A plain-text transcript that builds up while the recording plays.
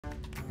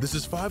This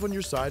is 5 on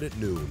your side at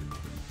noon.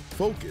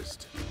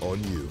 Focused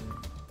on you.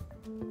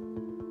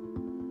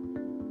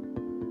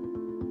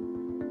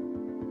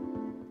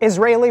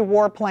 Israeli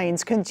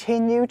warplanes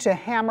continue to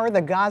hammer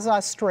the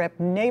Gaza Strip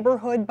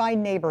neighborhood by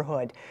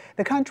neighborhood,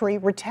 the country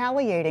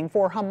retaliating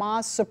for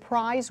Hamas'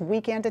 surprise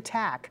weekend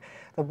attack.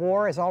 The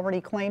war has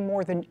already claimed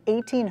more than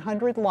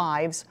 1,800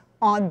 lives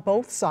on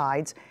both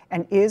sides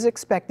and is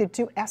expected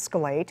to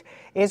escalate.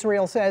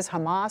 Israel says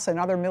Hamas and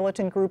other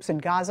militant groups in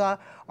Gaza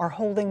are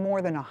holding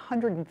more than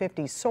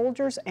 150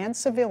 soldiers and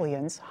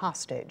civilians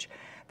hostage.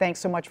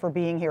 Thanks so much for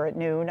being here at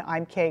noon.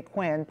 I'm Kay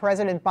Quinn.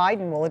 President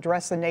Biden will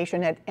address the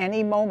nation at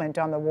any moment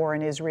on the war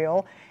in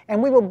Israel,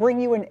 and we will bring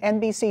you an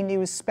NBC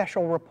News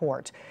special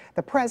report.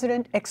 The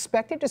president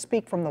expected to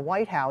speak from the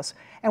White House,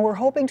 and we're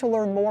hoping to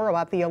learn more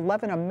about the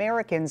 11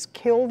 Americans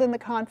killed in the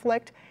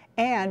conflict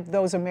and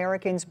those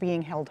Americans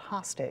being held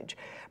hostage.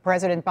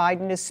 President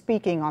Biden is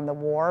speaking on the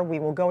war. We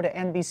will go to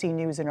NBC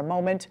News in a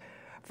moment.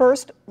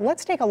 First,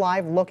 let's take a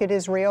live look at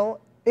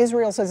Israel.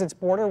 Israel says its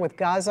border with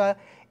Gaza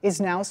is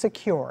now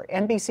secure.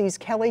 NBC's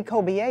Kelly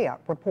Kobiea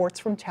reports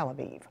from Tel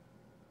Aviv.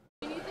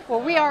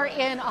 Well, we are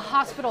in a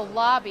hospital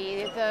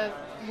lobby, the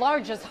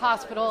largest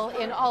hospital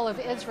in all of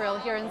Israel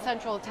here in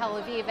central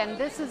Tel Aviv, and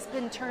this has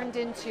been turned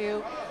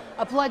into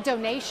a blood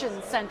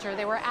donation center.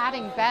 They were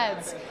adding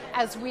beds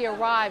as we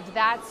arrived.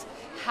 That's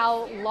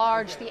how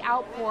large the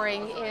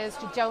outpouring is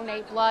to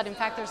donate blood. In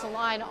fact, there's a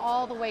line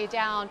all the way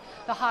down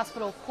the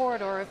hospital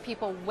corridor of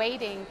people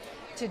waiting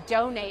to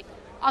donate.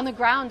 On the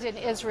ground in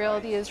Israel,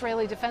 the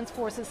Israeli Defense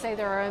Forces say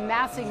they are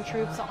amassing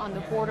troops on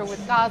the border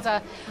with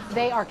Gaza.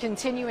 They are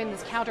continuing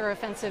this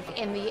counteroffensive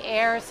in the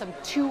air, some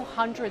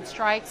 200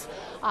 strikes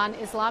on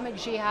Islamic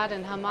Jihad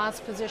and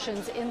Hamas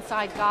positions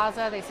inside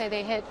Gaza. They say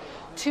they hit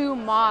 2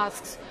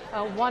 mosques,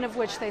 one of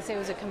which they say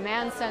was a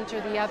command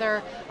center, the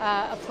other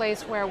a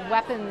place where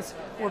weapons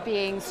were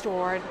being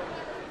stored.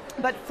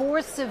 But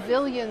for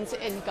civilians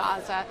in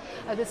Gaza,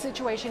 the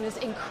situation is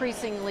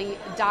increasingly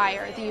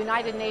dire. The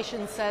United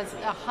Nations says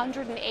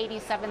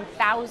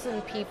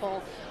 187,000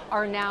 people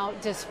are now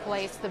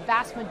displaced. The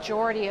vast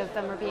majority of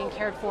them are being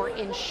cared for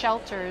in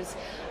shelters.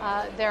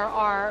 There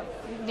are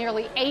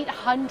nearly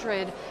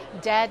 800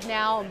 dead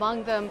now,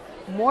 among them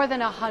more than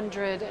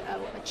 100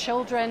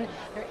 children.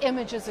 There are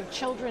images of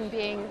children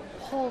being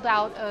pulled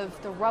out of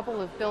the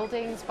rubble of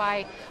buildings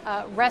by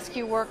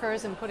rescue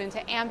workers and put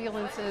into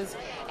ambulances.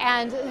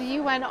 And the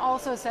UN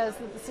also says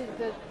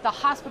that the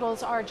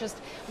hospitals are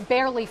just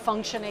barely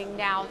functioning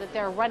now, that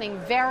they're running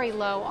very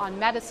low on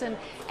medicine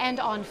and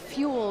on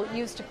fuel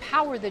used to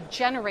power the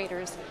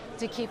generators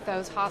to keep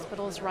those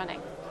hospitals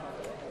running.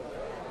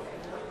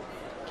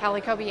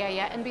 Kelly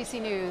Kobiea, NBC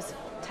News,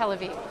 Tel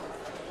Aviv.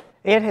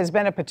 It has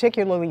been a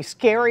particularly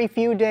scary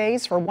few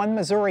days for one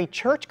Missouri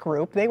church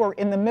group. They were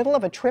in the middle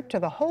of a trip to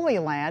the Holy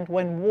Land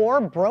when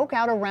war broke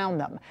out around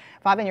them.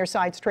 5 on your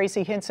side's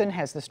Tracy Hinson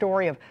has the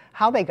story of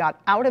how they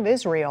got out of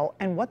Israel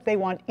and what they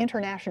want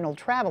international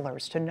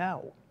travelers to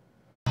know.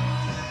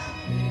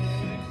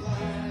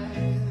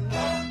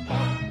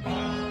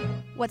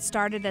 What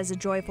started as a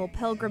joyful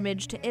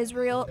pilgrimage to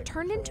Israel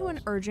turned into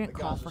an urgent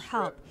call for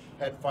help.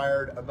 Had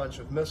fired a bunch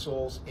of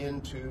missiles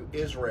into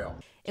Israel.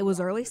 It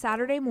was early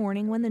Saturday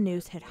morning when the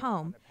news hit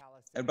home.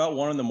 At about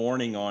 1 in the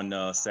morning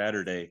on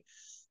Saturday,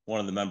 one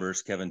of the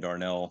members, Kevin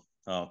Darnell,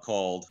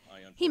 called.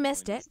 He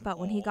missed it, but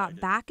when he got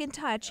back in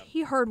touch,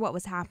 he heard what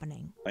was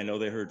happening. I know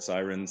they heard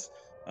sirens.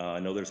 I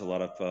know there's a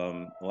lot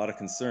of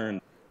concern.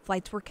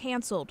 Flights were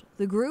canceled.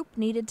 The group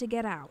needed to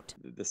get out.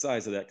 The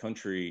size of that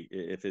country,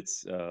 if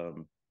it's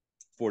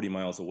 40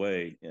 miles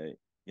away,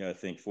 I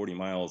think 40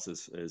 miles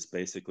is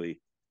basically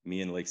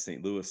me in Lake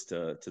St. Louis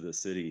to the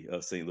city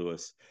of St.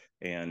 Louis,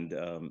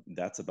 and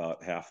that's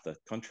about half the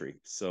country.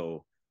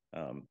 So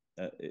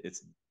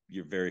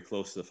you're very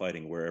close to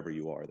fighting wherever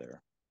you are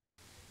there.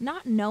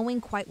 Not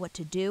knowing quite what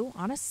to do,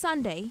 on a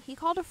Sunday, he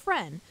called a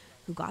friend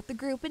who got the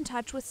group in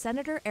touch with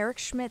Senator Eric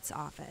Schmidt's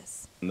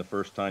office. And the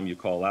first time you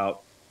call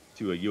out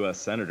to a U.S.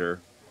 senator,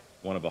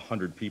 one of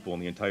 100 people in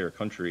the entire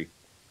country,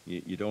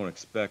 you don't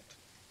expect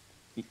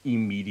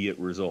immediate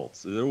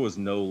results. There was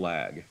no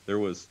lag. There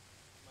was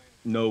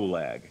no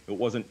lag. It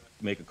wasn't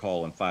make a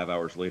call and 5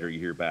 hours later you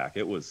hear back.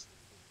 It was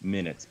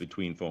minutes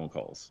between phone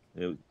calls.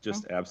 It was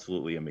just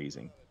absolutely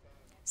amazing.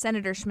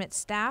 Senator Schmidt's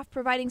staff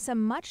providing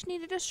some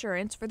much-needed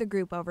assurance for the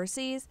group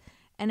overseas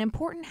and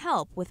important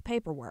help with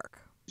paperwork.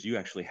 You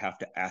actually have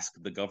to ask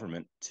the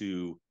government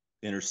to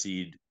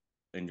intercede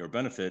in your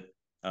benefit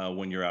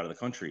when you're out of the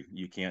country.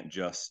 You can't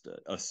just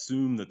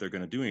assume that they're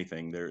going to do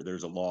anything.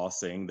 There's a law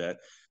saying that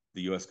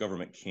the U.S.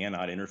 government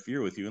cannot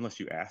interfere with you unless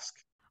you ask.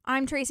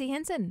 I'm Tracy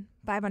Hinson,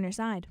 5 on your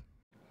side.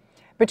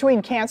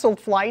 Between canceled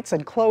flights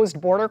and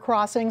closed border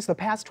crossings, the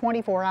past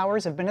 24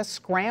 hours have been a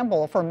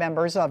scramble for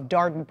members of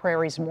Darden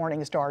Prairie's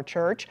Morning Star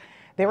Church.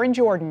 They're in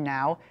Jordan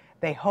now.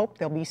 They hope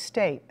they'll be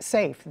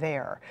safe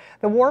there.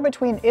 The war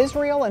between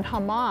Israel and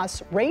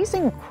Hamas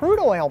raising crude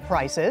oil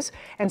prices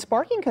and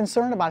sparking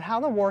concern about how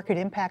the war could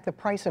impact the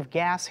price of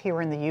gas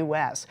here in the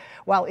U.S.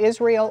 While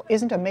Israel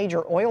isn't a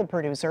major oil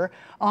producer,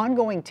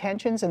 ongoing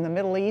tensions in the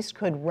Middle East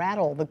could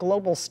rattle the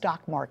global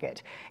stock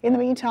market. In the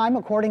meantime,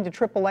 according to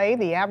AAA,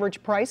 the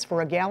average price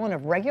for a gallon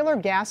of regular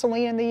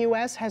gasoline in the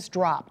U.S. has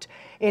dropped.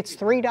 It's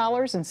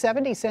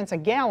 $3.70 a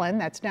gallon.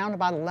 That's down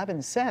about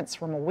 11 cents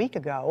from a week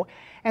ago.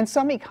 And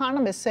some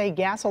economists say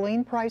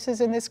gasoline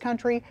prices in this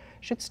country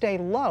should stay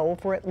low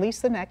for at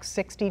least the next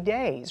 60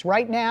 days.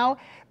 Right now,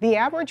 the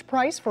average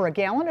price for a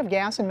gallon of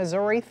gas in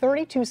Missouri,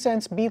 32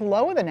 cents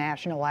below the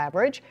national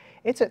average.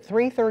 It's at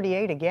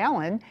 $3.38 a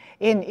gallon.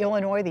 In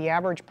Illinois, the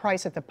average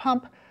price at the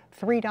pump,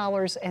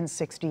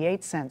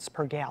 $3.68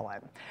 per gallon.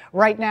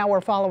 Right now,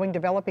 we're following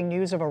developing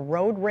news of a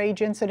road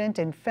rage incident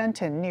in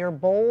Fenton near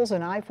Bowles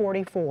and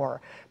I-44.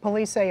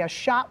 Police say a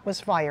shot was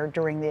fired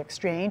during the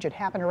exchange. It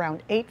happened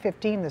around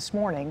 8:15 this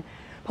morning.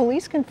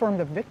 Police confirmed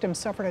the victim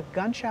suffered a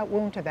gunshot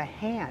wound to the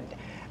hand.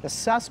 The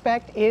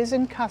suspect is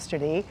in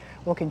custody.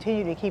 We'll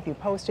continue to keep you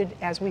posted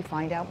as we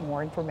find out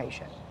more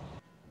information.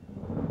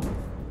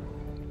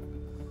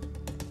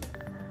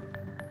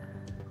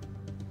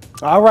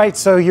 All right,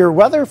 so your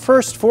weather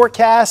first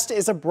forecast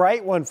is a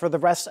bright one for the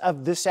rest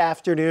of this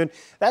afternoon.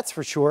 That's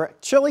for sure.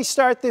 Chilly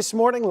start this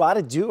morning, a lot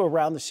of dew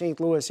around the St.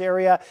 Louis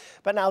area.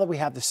 But now that we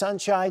have the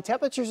sunshine,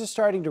 temperatures are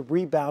starting to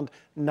rebound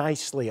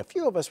nicely. A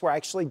few of us were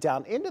actually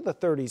down into the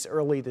 30s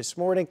early this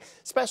morning,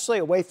 especially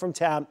away from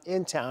town.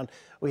 In town,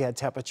 we had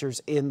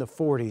temperatures in the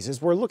 40s.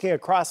 As we're looking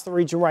across the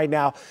region right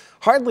now,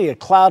 hardly a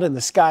cloud in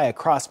the sky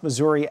across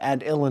Missouri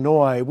and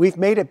Illinois. We've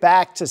made it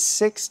back to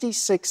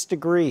 66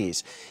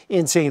 degrees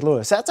in St.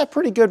 Louis. That's a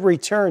pretty good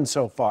return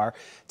so far.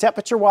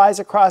 Temperature-wise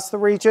across the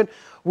region,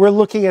 we're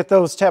looking at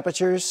those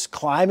temperatures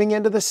climbing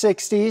into the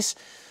 60s,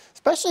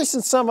 especially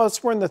since some of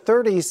us were in the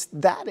 30s.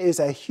 That is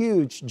a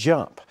huge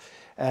jump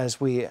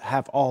as we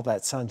have all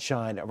that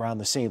sunshine around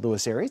the St.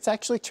 Louis area. It's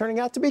actually turning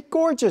out to be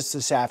gorgeous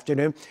this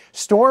afternoon.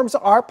 Storms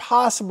are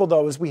possible,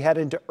 though, as we head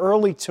into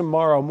early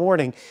tomorrow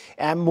morning,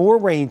 and more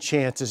rain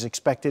chances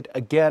expected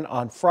again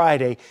on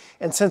Friday.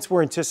 And since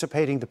we're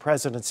anticipating the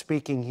president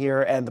speaking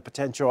here and the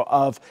potential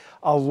of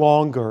a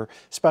longer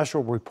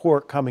special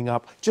report coming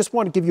up, just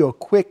want to give you a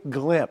quick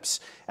glimpse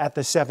at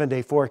the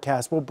 7-day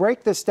forecast. We'll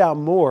break this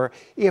down more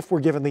if we're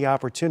given the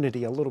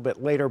opportunity a little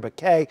bit later. But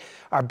Kay,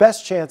 our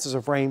best chances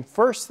of rain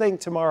first thing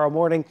tomorrow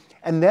morning,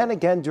 and then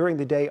again during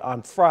the day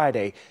on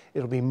Friday.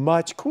 It'll be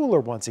much cooler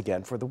once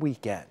again for the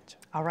weekend.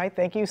 All right,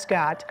 thank you,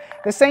 Scott.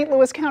 The St.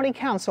 Louis County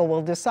Council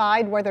will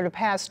decide whether to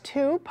pass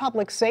two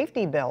public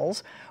safety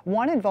bills,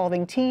 one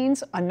involving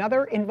teens,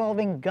 another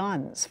involving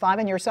guns. 5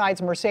 on your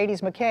side's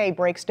Mercedes McKay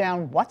breaks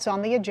down what's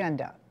on the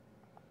agenda.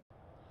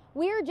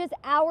 We are just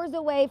hours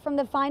away from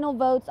the final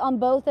votes on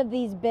both of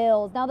these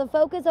bills. Now, the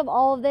focus of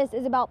all of this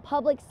is about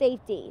public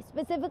safety,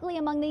 specifically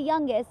among the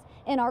youngest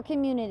in our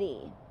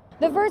community.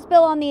 The first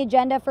bill on the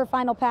agenda for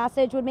final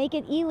passage would make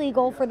it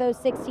illegal for those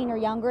 16 or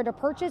younger to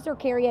purchase or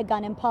carry a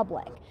gun in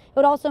public. It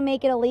would also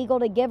make it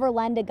illegal to give or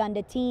lend a gun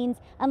to teens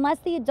unless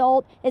the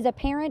adult is a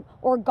parent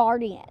or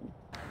guardian.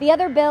 The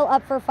other bill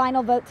up for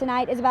final vote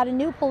tonight is about a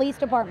new police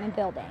department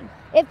building.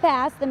 If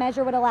passed, the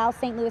measure would allow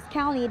St. Louis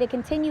County to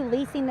continue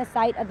leasing the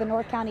site of the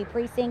North County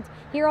Precinct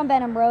here on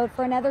Benham Road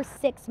for another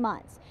 6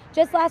 months.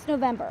 Just last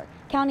November,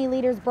 county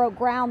leaders broke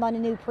ground on a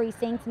new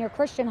precinct near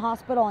Christian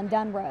Hospital on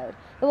Dunn Road.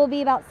 It will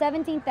be about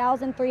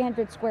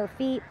 17,300 square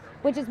feet,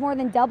 which is more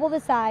than double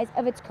the size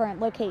of its current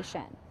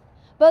location.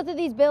 Both of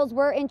these bills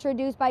were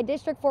introduced by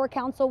District 4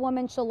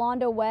 Councilwoman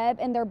Shalonda Webb,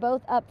 and they're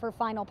both up for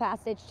final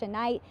passage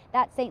tonight.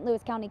 That St.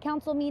 Louis County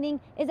Council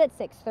meeting is at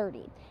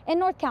 6:30. In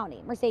North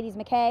County, Mercedes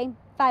McKay,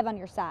 5 on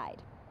your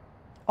side.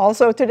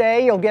 Also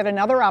today, you'll get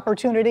another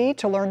opportunity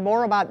to learn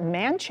more about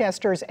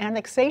Manchester's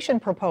annexation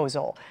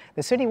proposal.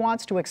 The city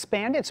wants to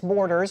expand its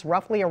borders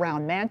roughly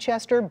around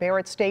Manchester,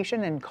 Barrett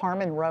Station, and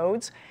Carmen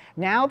Roads.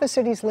 Now the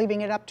city's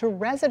leaving it up to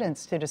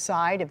residents to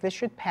decide if this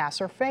should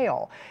pass or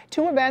fail.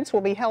 2 events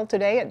will be held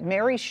today at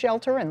Mary's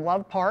Shelter in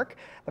Love Park.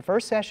 The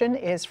first session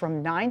is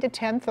from 9 to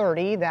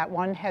 10:30. That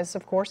one has,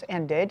 of course,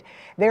 ended.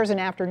 There's an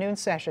afternoon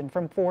session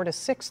from 4 to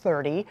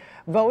 6:30.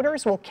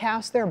 Voters will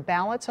cast their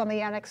ballots on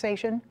the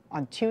annexation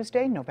on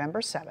Tuesday,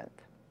 November 7th.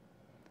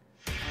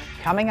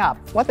 Coming up,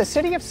 what the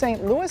city of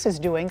St. Louis is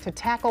doing to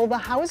tackle the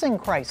housing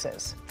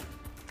crisis.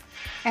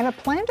 And a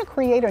plan to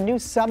create a new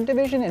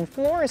subdivision in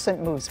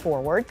Florissant moves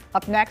forward.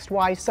 Up next,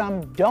 why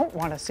some don't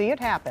want to see it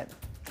happen.